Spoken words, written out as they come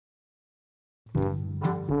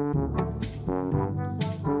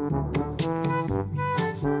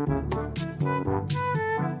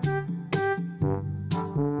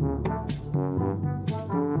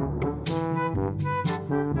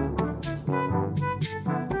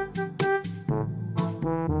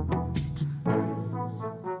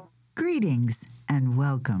Greetings and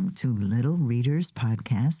welcome to Little Readers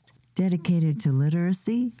Podcast, dedicated to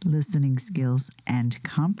literacy, listening skills, and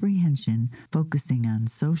comprehension, focusing on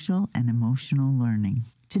social and emotional learning.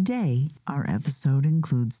 Today, our episode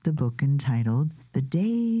includes the book entitled The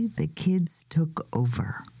Day the Kids Took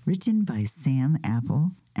Over, written by Sam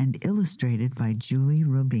Apple and illustrated by Julie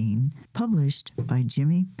Robine, published by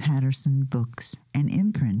JIMMY Patterson Books, an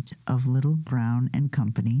imprint of Little Brown and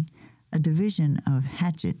Company, a division of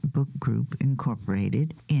Hachette Book Group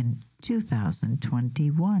Inc. in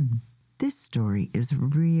 2021. This story is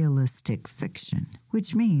realistic fiction,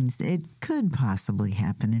 which means it could possibly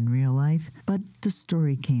happen in real life, but the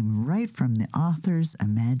story came right from the author's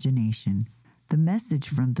imagination. The message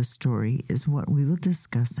from the story is what we will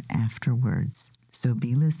discuss afterwards, so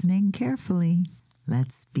be listening carefully.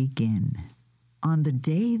 Let's begin. On the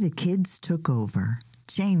day the kids took over,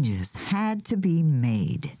 changes had to be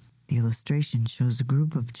made. The illustration shows a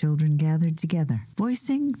group of children gathered together,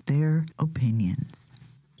 voicing their opinions.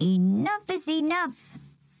 Enough is enough.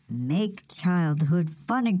 Make childhood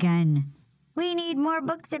fun again. We need more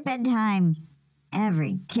books at bedtime.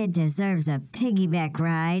 Every kid deserves a piggyback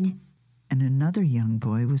ride. And another young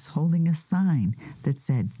boy was holding a sign that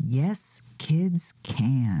said, "Yes, kids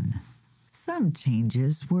can." Some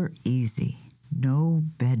changes were easy. No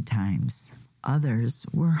bedtimes. Others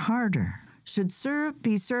were harder. Should syrup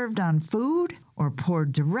be served on food or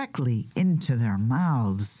poured directly into their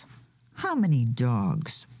mouths? How many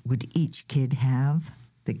dogs would each kid have?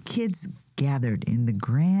 The kids gathered in the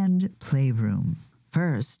grand playroom.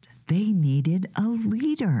 First, they needed a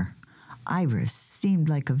leader. Iris seemed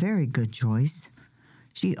like a very good choice.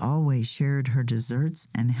 She always shared her desserts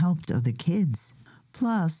and helped other kids.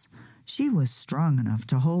 Plus, she was strong enough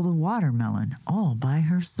to hold a watermelon all by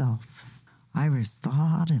herself. Iris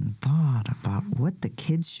thought and thought about what the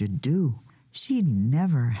kids should do. She'd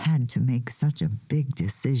never had to make such a big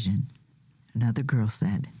decision. Another girl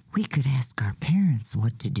said, "We could ask our parents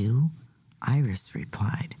what to do." Iris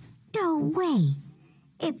replied, No way.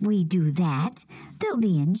 If we do that, they'll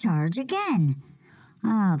be in charge again.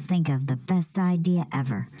 I'll think of the best idea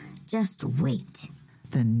ever. Just wait.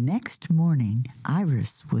 The next morning,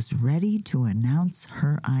 Iris was ready to announce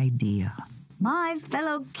her idea. My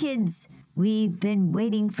fellow kids, we've been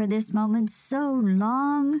waiting for this moment so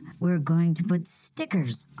long, we're going to put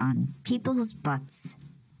stickers on people's butts.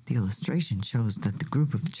 The illustration shows that the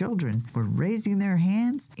group of children were raising their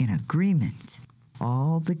hands in agreement.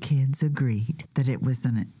 All the kids agreed that it was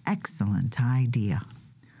an excellent idea.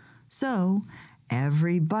 So,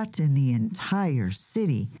 every butt in the entire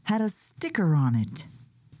city had a sticker on it.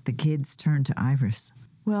 The kids turned to Iris.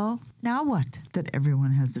 "Well, now what that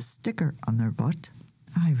everyone has a sticker on their butt?"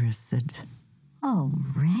 Iris said,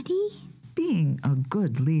 Already? Being a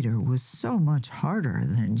good leader was so much harder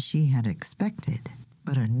than she had expected.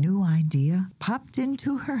 But a new idea popped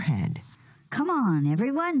into her head. Come on,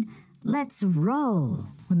 everyone. Let's roll.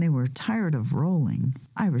 When they were tired of rolling,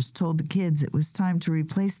 Iris told the kids it was time to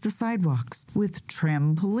replace the sidewalks with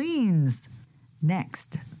trampolines.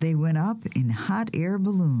 Next, they went up in hot air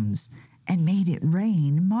balloons and made it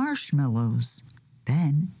rain marshmallows.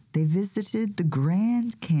 Then they visited the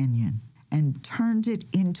Grand Canyon and turned it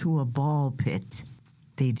into a ball pit.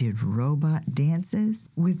 They did robot dances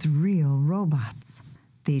with real robots.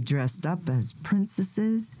 They dressed up as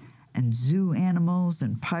princesses and zoo animals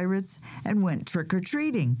and pirates and went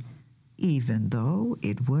trick-or-treating, even though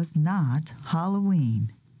it was not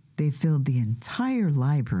Halloween. They filled the entire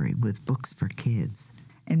library with books for kids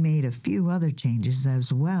and made a few other changes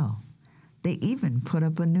as well. They even put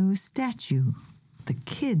up a new statue. The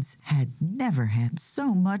kids had never had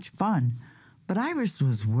so much fun, but Iris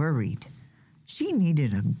was worried. She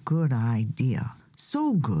needed a good idea,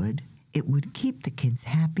 so good it would keep the kids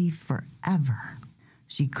happy forever.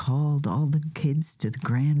 She called all the kids to the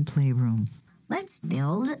grand playroom. Let's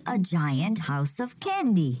build a giant house of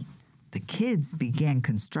candy. The kids began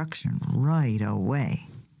construction right away.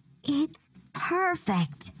 It's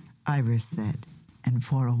perfect, Iris said, and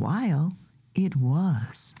for a while it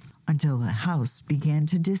was, until the house began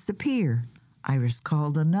to disappear. Iris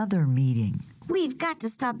called another meeting. We've got to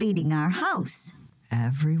stop eating our house.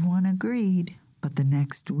 Everyone agreed. But the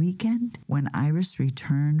next weekend, when Iris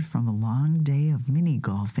returned from a long day of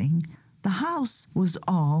mini-golfing, the house was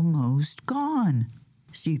almost gone.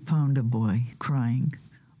 She found a boy crying.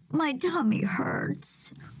 My tummy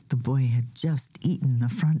hurts. The boy had just eaten the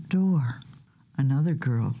front door. Another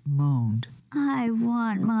girl moaned. I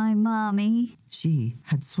want my mommy. She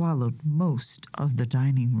had swallowed most of the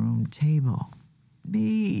dining room table.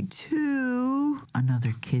 Me too,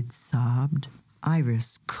 another kid sobbed.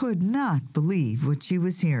 Iris could not believe what she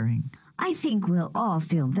was hearing. I think we'll all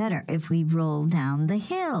feel better if we roll down the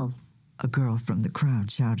hill. A girl from the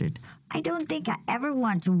crowd shouted. I don't think I ever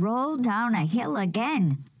want to roll down a hill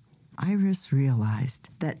again. Iris realized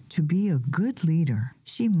that to be a good leader,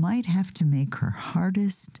 she might have to make her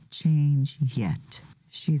hardest change yet.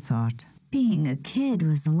 She thought, being a kid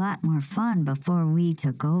was a lot more fun before we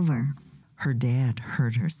took over. Her dad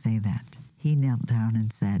heard her say that. He knelt down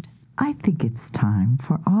and said, I think it's time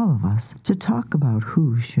for all of us to talk about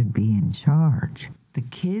who should be in charge. The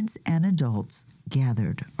kids and adults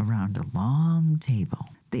gathered around a long table.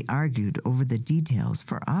 They argued over the details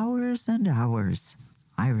for hours and hours.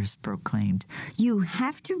 Iris proclaimed, You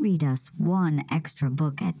have to read us one extra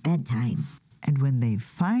book at bedtime. And when they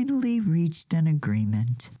finally reached an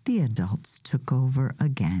agreement, the adults took over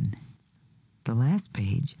again. The last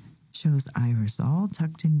page shows Iris all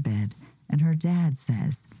tucked in bed, and her dad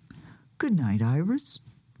says, Good night, Iris.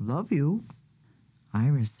 Love you.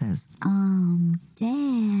 Iris says,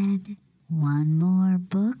 Dad, one more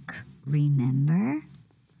book, remember?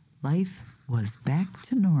 Life was back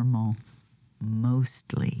to normal,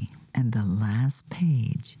 mostly. And the last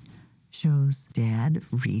page shows Dad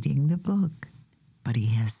reading the book, but he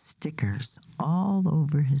has stickers all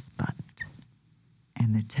over his butt.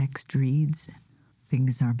 And the text reads,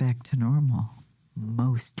 Things are back to normal,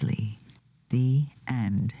 mostly. The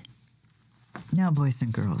end. Now, boys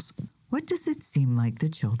and girls, what does it seem like the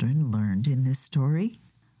children learned in this story?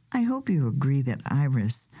 I hope you agree that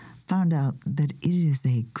Iris found out that it is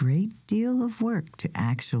a great deal of work to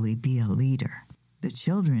actually be a leader. The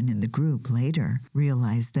children in the group later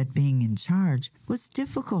realized that being in charge was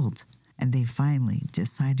difficult, and they finally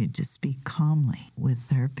decided to speak calmly with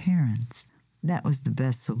their parents. That was the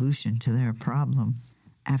best solution to their problem.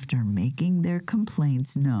 After making their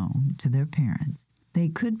complaints known to their parents, they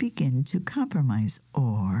could begin to compromise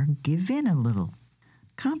or give in a little.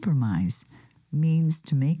 Compromise means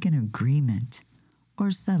to make an agreement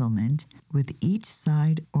or settlement with each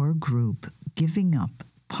side or group giving up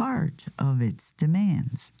part of its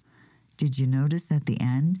demands. Did you notice at the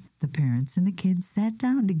end, the parents and the kids sat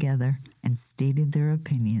down together and stated their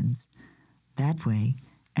opinions? That way,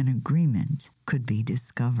 an agreement could be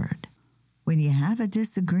discovered. When you have a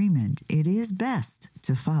disagreement, it is best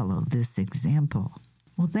to follow this example.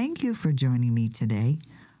 Well, thank you for joining me today.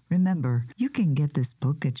 Remember, you can get this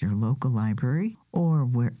book at your local library or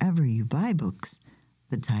wherever you buy books.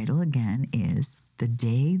 The title again is The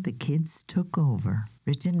Day the Kids Took Over,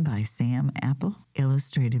 written by Sam Apple,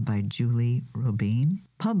 illustrated by Julie Robine,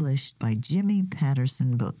 published by JIMMY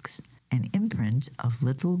Patterson Books, an imprint of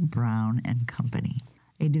Little Brown and Company,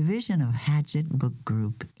 a division of Hachette Book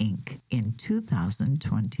Group Inc. in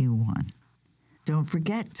 2021. Don't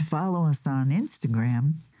forget to follow us on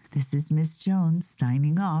Instagram. This is Miss Jones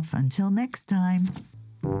signing off. Until next time.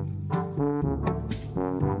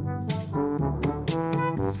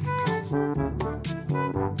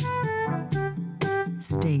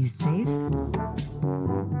 Stay safe,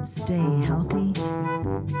 stay healthy,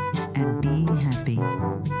 and be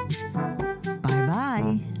happy.